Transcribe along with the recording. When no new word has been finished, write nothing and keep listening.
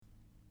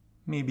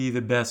Maybe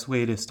the best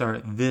way to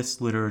start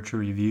this literature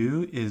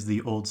review is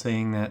the old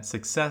saying that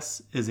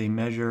success is a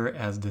measure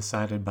as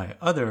decided by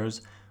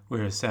others,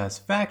 whereas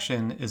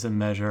satisfaction is a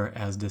measure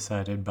as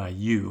decided by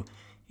you.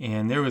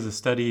 And there was a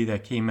study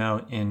that came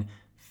out in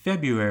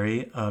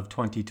February of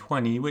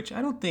 2020, which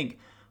I don't think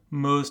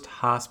most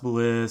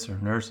hospitalists or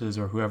nurses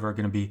or whoever are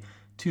going to be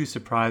too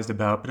surprised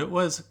about, but it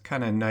was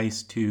kind of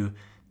nice to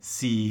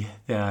see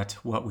that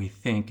what we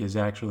think is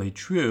actually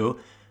true,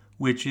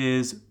 which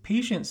is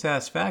patient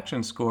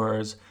satisfaction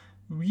scores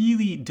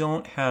really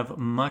don't have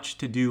much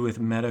to do with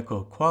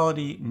medical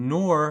quality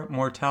nor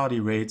mortality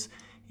rates,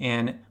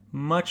 and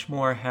much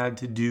more had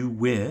to do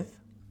with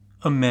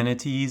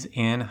amenities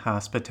and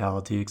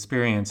hospitality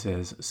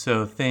experiences.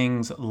 So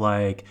things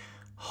like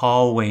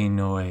hallway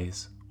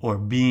noise or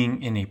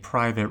being in a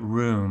private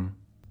room,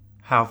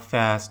 how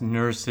fast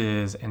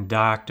nurses and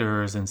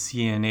doctors and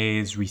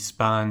CNAs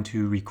respond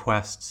to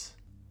requests.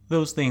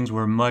 Those things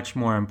were much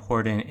more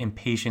important in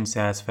patient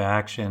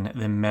satisfaction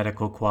than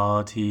medical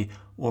quality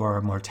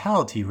or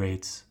mortality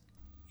rates.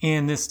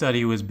 And this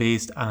study was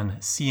based on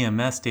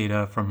CMS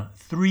data from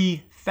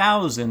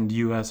 3,000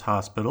 US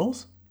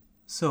hospitals.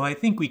 So I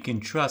think we can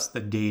trust the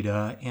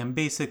data, and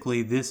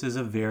basically this is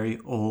a very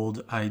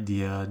old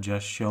idea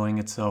just showing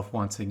itself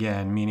once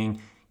again, meaning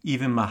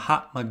even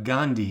Mahatma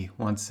Gandhi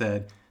once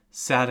said,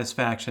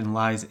 satisfaction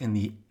lies in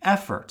the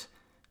effort,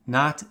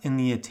 not in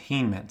the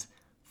attainment.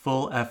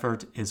 Full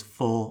effort is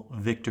full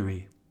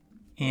victory.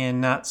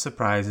 And not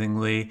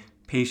surprisingly,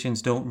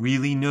 patients don't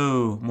really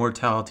know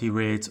mortality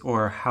rates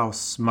or how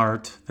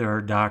smart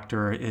their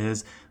doctor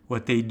is.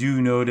 What they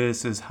do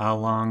notice is how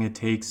long it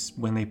takes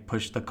when they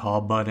push the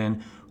call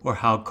button, or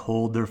how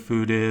cold their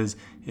food is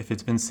if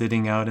it's been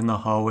sitting out in the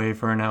hallway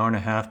for an hour and a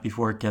half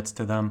before it gets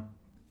to them.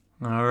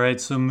 All right,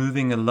 so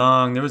moving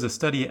along, there was a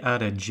study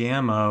out of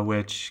JAMA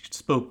which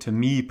spoke to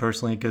me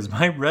personally because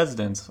my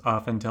residents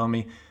often tell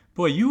me,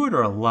 boy, you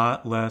order a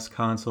lot less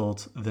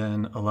consults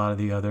than a lot of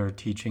the other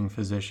teaching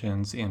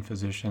physicians and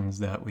physicians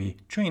that we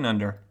train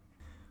under.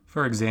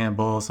 For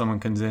example, someone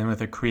comes in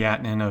with a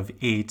creatinine of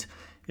 8.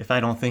 If I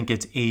don't think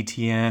it's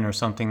ATN or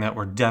something that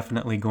we're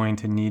definitely going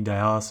to need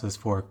dialysis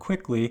for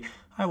quickly,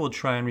 I will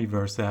try and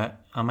reverse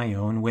that on my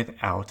own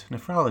without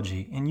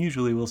nephrology, and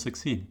usually will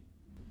succeed.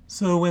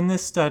 So in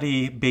this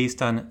study,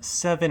 based on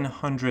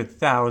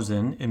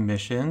 700,000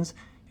 admissions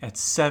at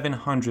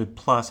 700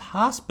 plus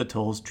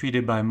hospitals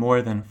treated by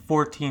more than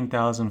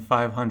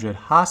 14,500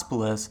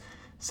 hospitalists,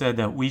 said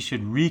that we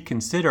should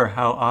reconsider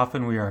how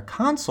often we are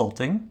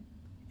consulting,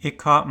 it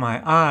caught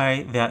my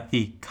eye that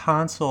the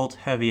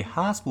consult-heavy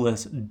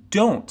hospitalists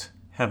don't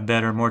have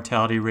better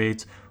mortality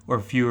rates or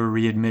fewer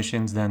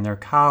readmissions than their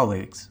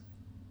colleagues.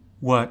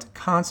 What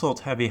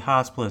consult-heavy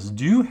hospitalists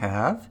do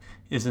have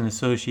is an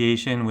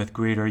association with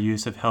greater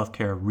use of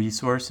healthcare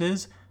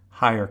resources,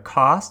 higher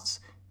costs,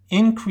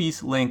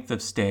 increased length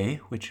of stay,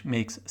 which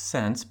makes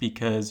sense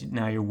because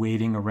now you're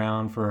waiting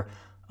around for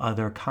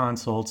other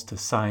consults to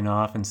sign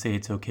off and say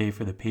it's okay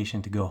for the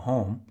patient to go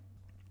home.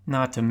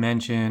 Not to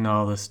mention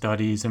all the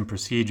studies and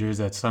procedures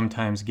that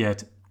sometimes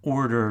get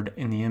ordered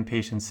in the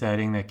inpatient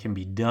setting that can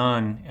be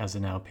done as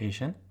an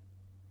outpatient.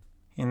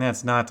 And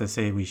that's not to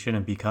say we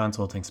shouldn't be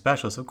consulting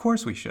specialists. Of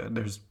course we should.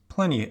 There's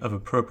plenty of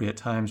appropriate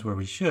times where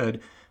we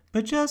should.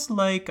 But just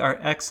like our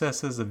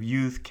excesses of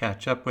youth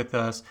catch up with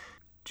us,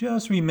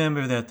 just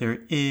remember that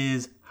there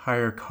is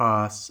higher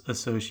costs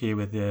associated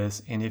with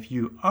this. And if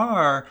you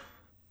are,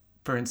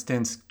 for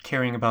instance,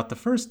 caring about the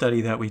first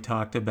study that we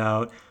talked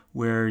about,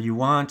 where you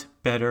want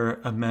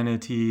better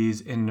amenities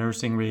and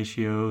nursing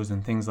ratios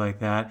and things like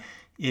that,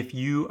 if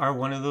you are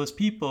one of those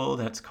people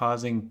that's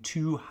causing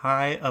too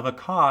high of a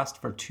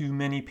cost for too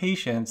many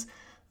patients,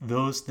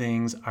 those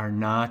things are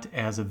not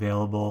as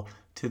available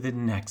to the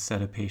next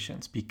set of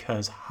patients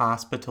because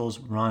hospitals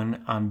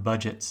run on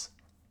budgets.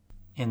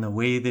 And the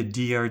way the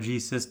DRG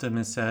system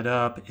is set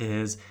up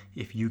is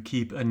if you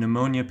keep a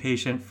pneumonia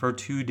patient for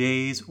 2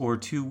 days or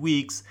 2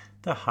 weeks,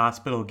 the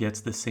hospital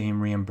gets the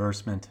same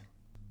reimbursement.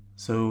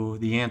 So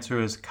the answer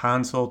is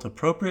consult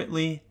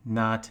appropriately,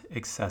 not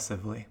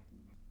excessively.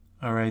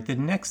 All right, the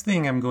next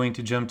thing I'm going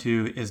to jump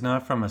to is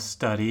not from a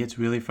study. It's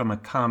really from a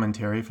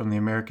commentary from the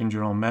American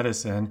Journal of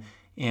Medicine.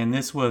 And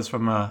this was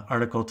from an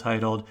article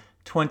titled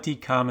 20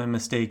 Common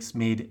Mistakes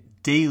Made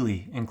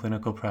Daily in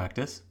Clinical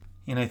Practice.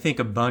 And I think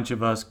a bunch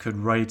of us could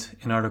write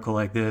an article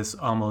like this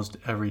almost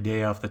every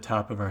day off the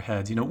top of our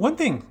heads. You know, one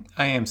thing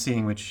I am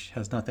seeing, which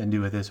has nothing to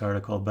do with this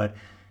article, but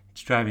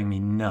it's driving me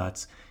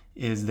nuts,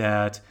 is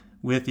that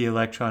with the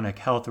electronic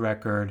health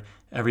record,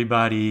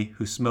 everybody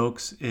who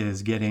smokes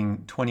is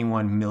getting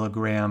 21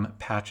 milligram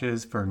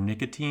patches for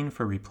nicotine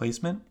for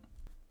replacement,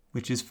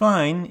 which is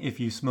fine if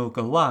you smoke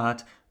a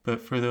lot,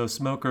 but for those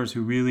smokers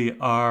who really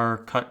are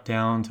cut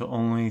down to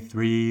only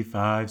 3,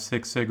 5,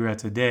 6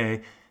 cigarettes a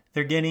day,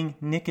 they're getting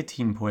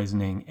nicotine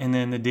poisoning, and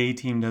then the day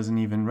team doesn't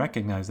even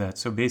recognize that.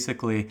 So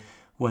basically,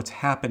 what's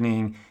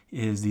happening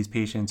is these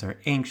patients are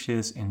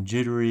anxious and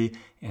jittery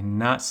and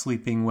not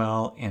sleeping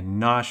well and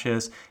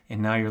nauseous,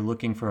 and now you're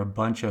looking for a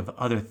bunch of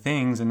other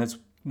things, and it's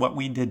what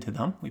we did to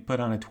them. We put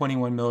on a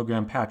 21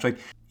 milligram patch. Like,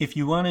 if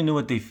you want to know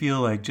what they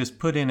feel like, just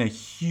put in a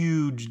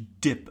huge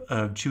dip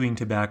of chewing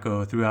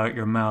tobacco throughout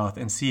your mouth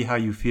and see how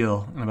you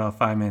feel in about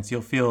 5 minutes.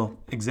 You'll feel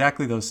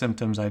exactly those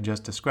symptoms I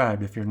just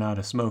described if you're not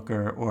a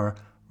smoker or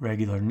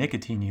regular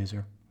nicotine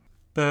user.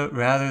 But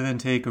rather than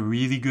take a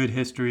really good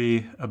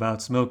history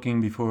about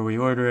smoking before we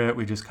order it,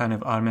 we just kind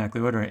of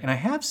automatically order it. And I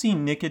have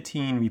seen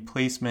nicotine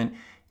replacement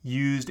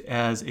used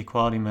as a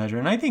quality measure,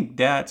 and I think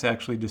that's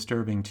actually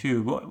disturbing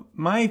too.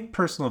 My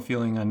personal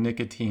feeling on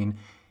nicotine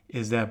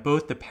is that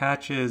both the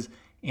patches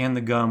and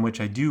the gum,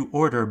 which I do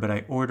order, but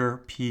I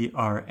order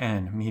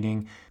PRN,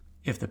 meaning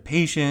if the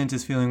patient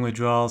is feeling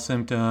withdrawal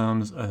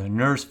symptoms or the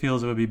nurse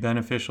feels it would be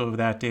beneficial for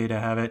that day to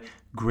have it,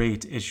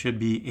 great, it should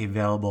be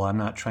available. I'm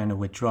not trying to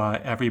withdraw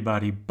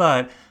everybody,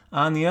 but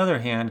on the other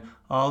hand,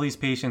 all these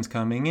patients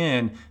coming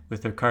in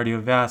with their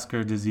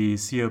cardiovascular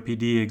disease,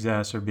 COPD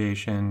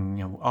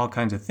exacerbation, all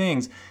kinds of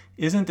things,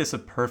 isn't this a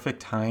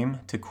perfect time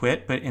to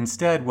quit? But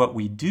instead, what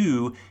we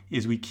do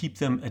is we keep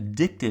them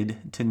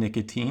addicted to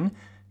nicotine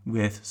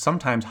with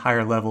sometimes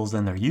higher levels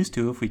than they're used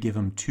to if we give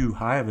them too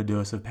high of a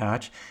dose of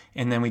patch,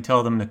 and then we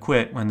tell them to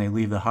quit when they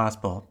leave the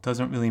hospital.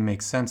 Doesn't really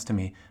make sense to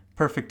me.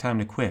 Perfect time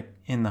to quit,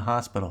 in the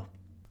hospital.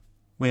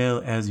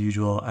 Well, as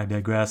usual, I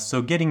digress.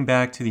 So getting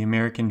back to the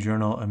American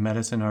Journal of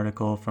Medicine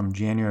article from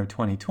January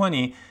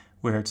 2020,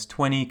 where it's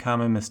 20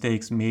 common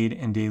mistakes made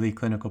in daily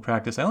clinical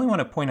practice, I only want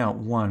to point out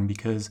one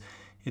because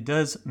it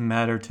does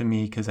matter to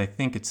me because I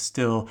think it's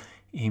still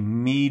a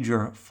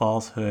major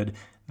falsehood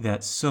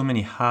that so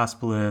many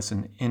hospitalists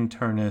and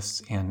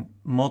internists and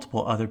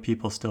multiple other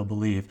people still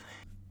believe.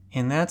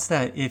 And that's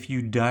that if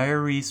you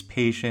diurese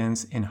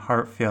patients in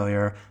heart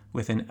failure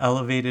with an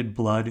elevated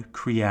blood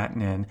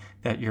creatinine,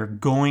 that you're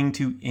going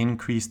to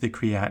increase the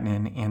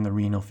creatinine and the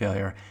renal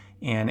failure.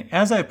 And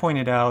as I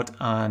pointed out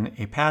on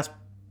a past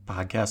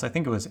podcast, I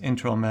think it was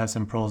Internal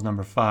Medicine Proles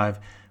number 5,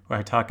 where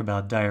I talk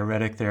about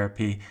diuretic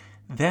therapy,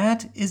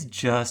 that is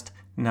just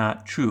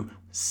not true.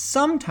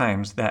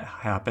 Sometimes that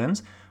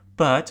happens,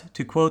 but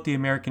to quote the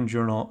American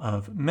Journal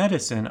of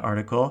Medicine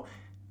article,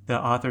 the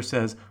author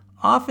says,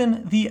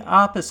 often the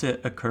opposite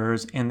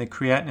occurs and the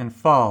creatinine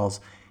falls,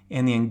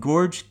 and the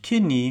engorged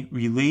kidney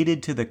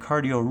related to the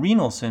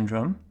cardiorenal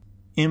syndrome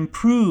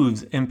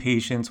improves in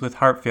patients with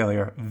heart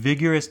failure.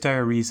 Vigorous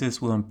diuresis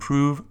will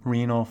improve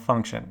renal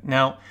function.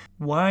 Now,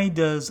 why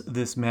does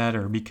this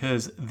matter?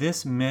 Because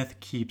this myth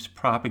keeps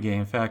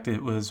propagating. In fact,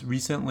 it was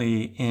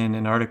recently in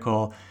an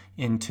article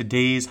in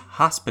today's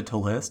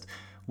Hospitalist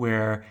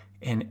where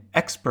an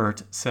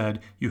expert said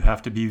you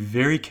have to be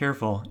very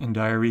careful in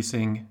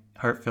diuresing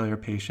heart failure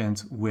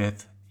patients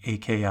with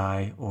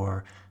AKI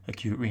or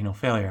acute renal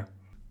failure,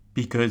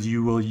 because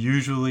you will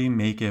usually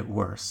make it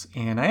worse.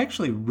 And I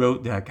actually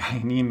wrote that guy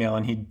an email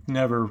and he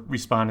never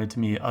responded to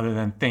me other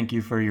than thank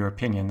you for your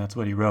opinion. That's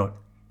what he wrote.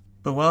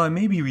 But while I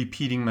may be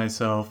repeating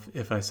myself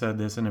if I said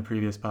this in a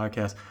previous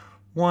podcast,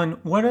 one,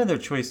 what other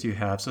choice do you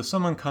have? So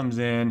someone comes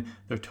in,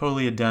 they're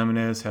totally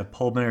edematous, have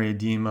pulmonary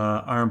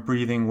edema, aren't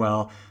breathing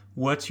well.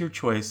 What's your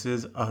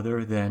choices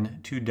other than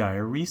to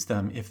diurese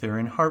them if they're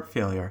in heart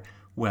failure?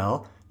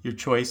 Well, your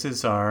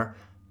choices are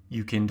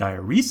you can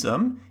diurese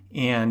them,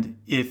 and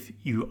if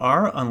you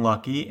are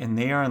unlucky and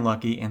they are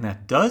unlucky and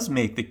that does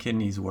make the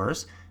kidneys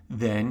worse,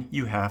 then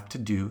you have to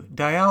do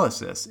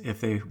dialysis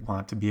if they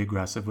want to be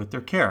aggressive with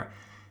their care.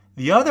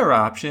 The other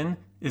option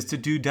is to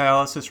do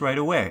dialysis right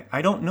away.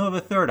 I don't know of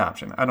a third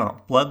option. I don't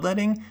know,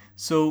 bloodletting?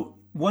 So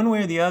one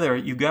way or the other,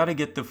 you got to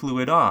get the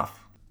fluid off.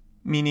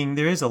 Meaning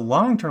there is a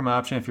long-term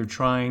option if you're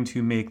trying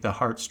to make the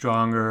heart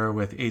stronger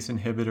with ACE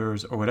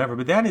inhibitors or whatever,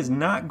 but that is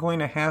not going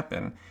to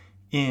happen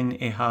in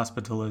a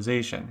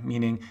hospitalization,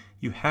 meaning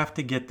you have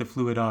to get the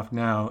fluid off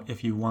now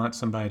if you want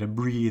somebody to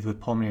breathe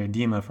with pulmonary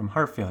edema from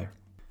heart failure.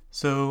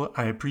 So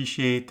I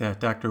appreciate that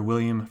Dr.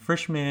 William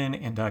Frischman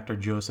and Dr.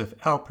 Joseph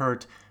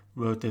Alpert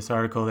wrote this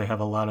article. They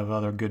have a lot of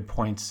other good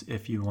points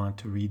if you want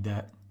to read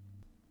that.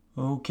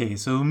 Okay,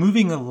 so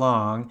moving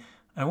along,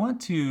 I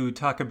want to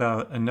talk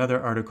about another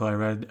article I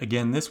read.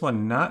 Again, this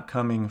one not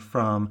coming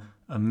from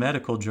a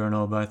medical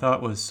journal, but I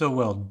thought was so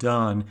well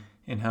done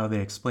in how they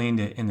explained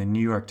it in the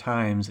New York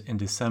Times in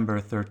December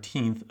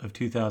 13th of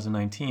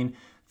 2019.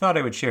 Thought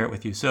I would share it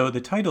with you. So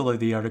the title of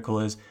the article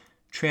is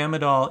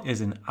Tramadol is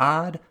an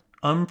odd,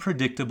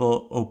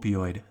 unpredictable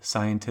opioid,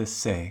 scientists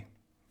say.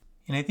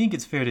 And I think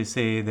it's fair to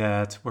say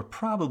that we're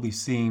probably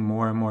seeing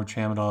more and more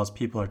tramadol as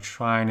people are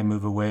trying to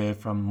move away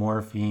from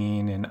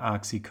morphine and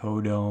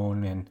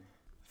oxycodone and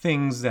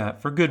things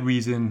that, for good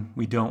reason,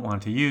 we don't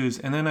want to use.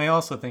 And then I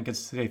also think it's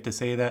safe to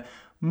say that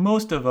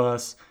most of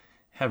us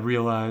have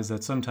realized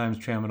that sometimes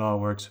tramadol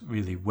works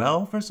really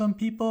well for some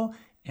people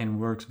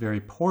and works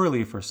very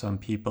poorly for some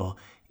people.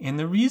 And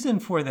the reason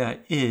for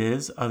that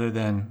is, other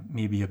than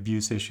maybe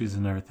abuse issues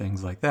and other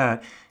things like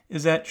that,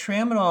 is that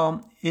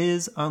tramadol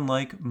is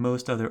unlike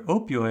most other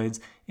opioids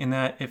in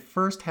that it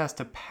first has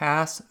to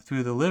pass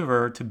through the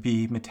liver to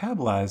be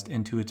metabolized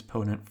into its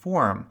potent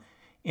form.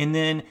 And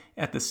then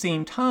at the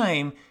same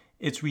time,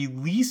 it's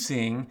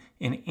releasing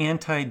an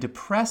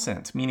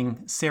antidepressant,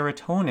 meaning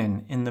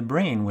serotonin in the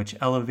brain, which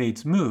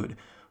elevates mood.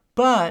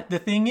 But the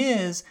thing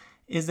is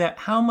that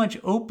how much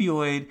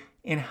opioid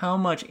and how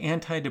much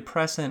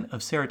antidepressant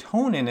of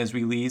serotonin is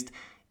released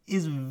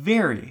is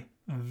very,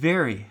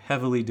 very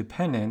heavily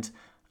dependent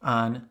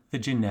on the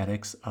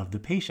genetics of the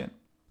patient.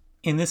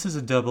 And this is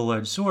a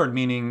double-edged sword,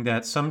 meaning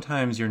that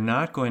sometimes you're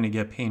not going to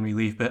get pain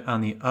relief, but on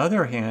the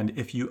other hand,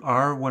 if you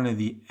are one of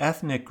the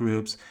ethnic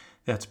groups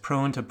that's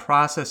prone to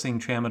processing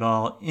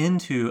tramadol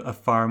into a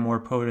far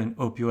more potent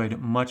opioid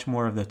much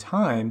more of the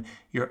time,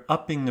 you're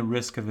upping the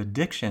risk of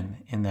addiction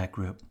in that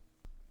group.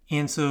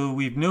 And so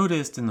we've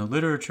noticed in the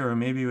literature, or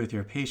maybe with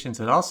your patients,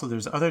 that also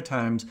there's other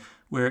times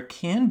where it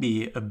can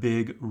be a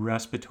big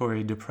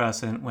respiratory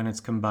depressant when it's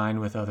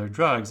combined with other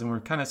drugs. And we're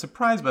kind of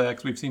surprised by that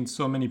because we've seen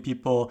so many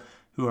people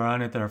who are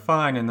on it that are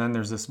fine. And then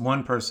there's this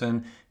one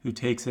person who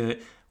takes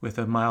it with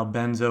a mild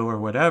benzo or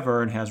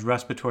whatever and has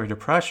respiratory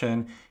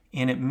depression.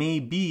 And it may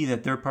be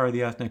that they're part of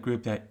the ethnic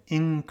group that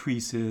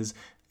increases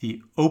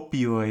the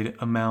opioid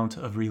amount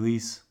of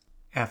release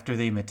after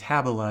they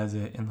metabolize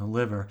it in the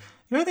liver.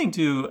 The other thing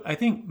too, I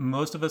think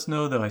most of us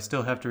know, though I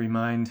still have to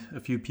remind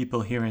a few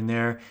people here and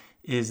there,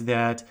 is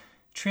that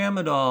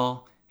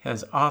tramadol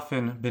has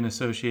often been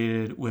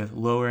associated with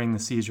lowering the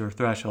seizure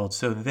threshold.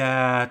 So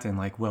that and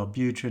like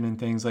Wellbutrin and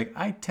things, like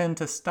I tend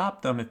to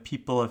stop them if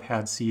people have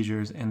had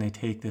seizures and they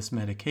take this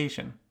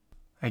medication.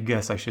 I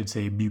guess I should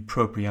say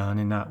bupropion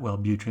and not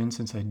Wellbutrin,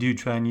 since I do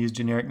try and use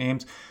generic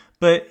names.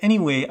 But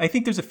anyway, I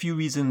think there's a few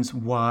reasons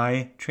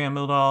why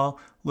tramadol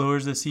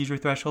lowers the seizure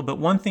threshold. But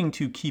one thing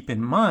to keep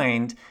in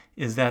mind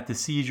is that the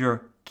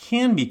seizure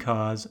can be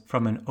caused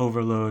from an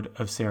overload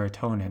of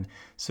serotonin.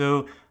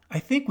 So I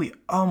think we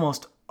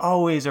almost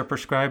always are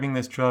prescribing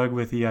this drug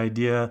with the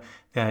idea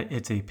that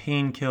it's a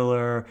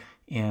painkiller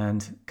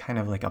and kind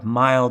of like a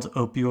mild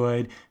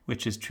opioid,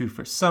 which is true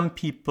for some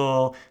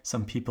people.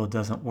 Some people it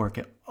doesn't work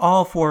at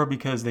all for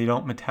because they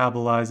don't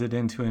metabolize it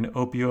into an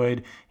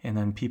opioid, and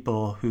then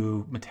people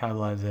who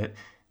metabolize it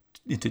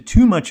into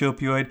too much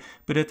opioid.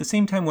 But at the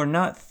same time, we're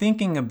not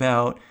thinking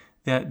about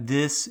that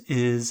this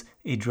is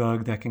a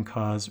drug that can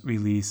cause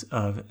release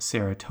of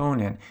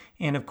serotonin.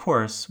 And of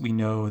course, we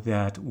know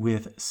that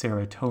with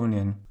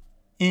serotonin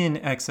in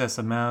excess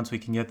amounts, we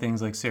can get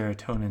things like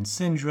serotonin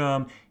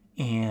syndrome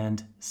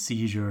and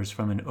seizures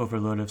from an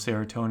overload of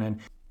serotonin.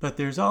 But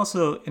there's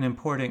also an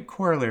important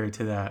corollary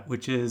to that,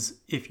 which is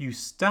if you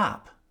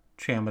stop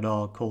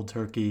tramadol cold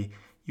turkey,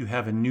 you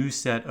have a new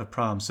set of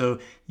problems. So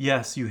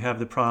yes, you have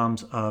the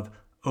problems of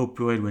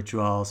opioid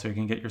withdrawal, so you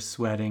can get your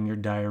sweating, your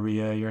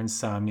diarrhea, your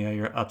insomnia,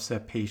 your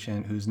upset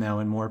patient who's now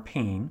in more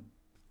pain.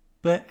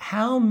 But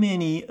how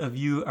many of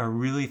you are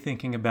really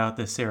thinking about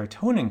the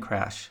serotonin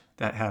crash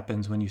that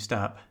happens when you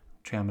stop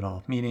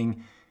tramadol?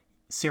 Meaning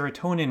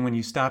serotonin, when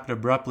you stop it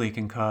abruptly,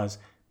 can cause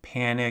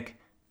panic,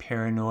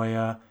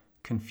 paranoia,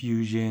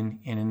 confusion,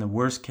 and in the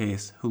worst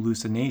case,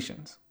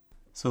 hallucinations.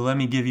 So let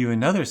me give you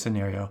another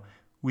scenario.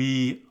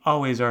 We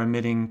always are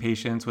admitting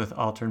patients with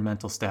altered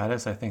mental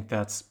status. I think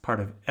that's part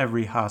of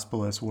every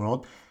hospitalist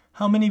world.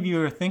 How many of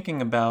you are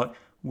thinking about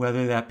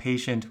whether that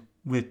patient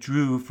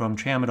withdrew from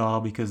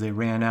tramadol because they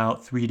ran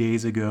out 3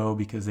 days ago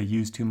because they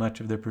used too much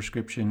of their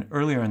prescription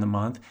earlier in the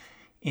month,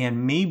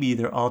 and maybe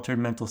their altered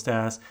mental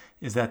status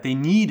is that they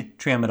need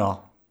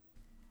tramadol?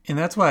 And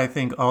that's why I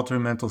think altered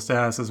mental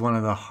status is one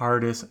of the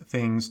hardest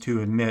things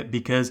to admit,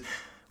 because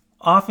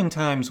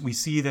oftentimes we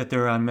see that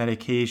they're on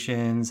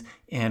medications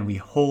and we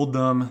hold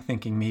them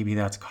thinking maybe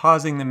that's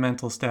causing the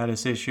mental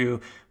status issue.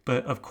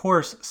 But of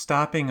course,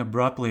 stopping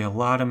abruptly a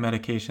lot of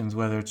medications,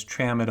 whether it's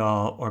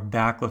tramadol or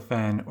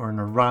baclofen or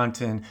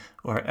Neurontin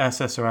or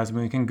SSRIs,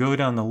 we can go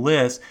down the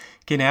list,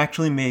 can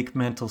actually make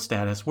mental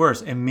status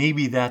worse. And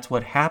maybe that's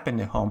what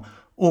happened at home.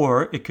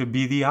 Or it could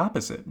be the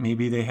opposite.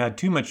 Maybe they had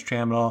too much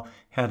tramadol,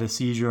 had a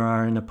seizure, or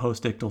are in a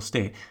postictal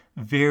state.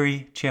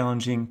 Very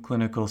challenging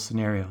clinical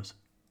scenarios.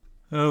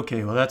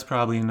 Okay, well, that's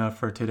probably enough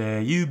for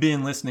today. You've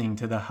been listening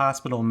to the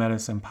Hospital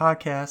Medicine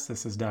Podcast.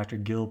 This is Dr.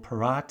 Gil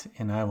Peratt,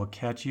 and I will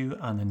catch you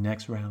on the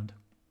next round.